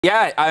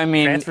Yeah, I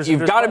mean,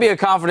 you've got to be a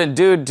confident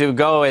dude to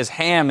go as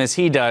ham as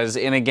he does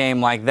in a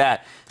game like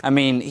that. I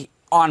mean,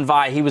 on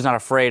Vi, he was not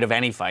afraid of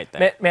any fight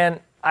there.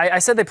 Man, I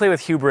said they play with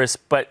hubris,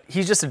 but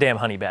he's just a damn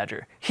honey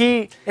badger.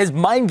 He is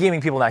mind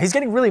gaming people now. He's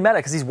getting really meta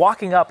because he's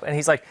walking up and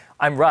he's like,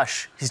 I'm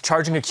Rush. He's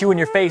charging a Q in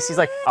your face. He's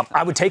like,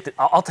 I would take this.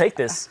 I'll take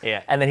this.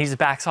 Yeah. And then he just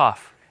backs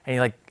off. And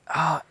you're like,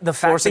 the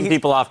fact forcing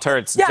people off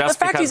turrets just the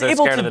fact because he's they're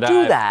able scared to of the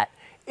do dive. that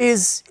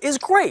is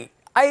great.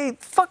 I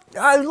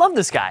love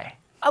this guy.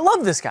 I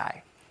love this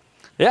guy.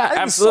 Yeah,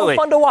 absolutely. It's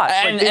so fun to watch.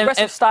 And, like, the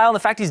aggressive style and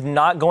the fact he's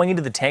not going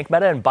into the tank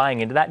meta and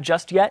buying into that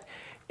just yet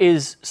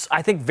is,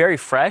 I think, very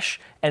fresh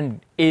and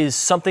is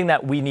something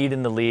that we need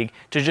in the league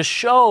to just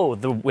show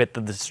the width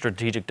of the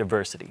strategic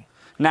diversity.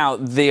 Now,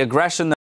 the aggression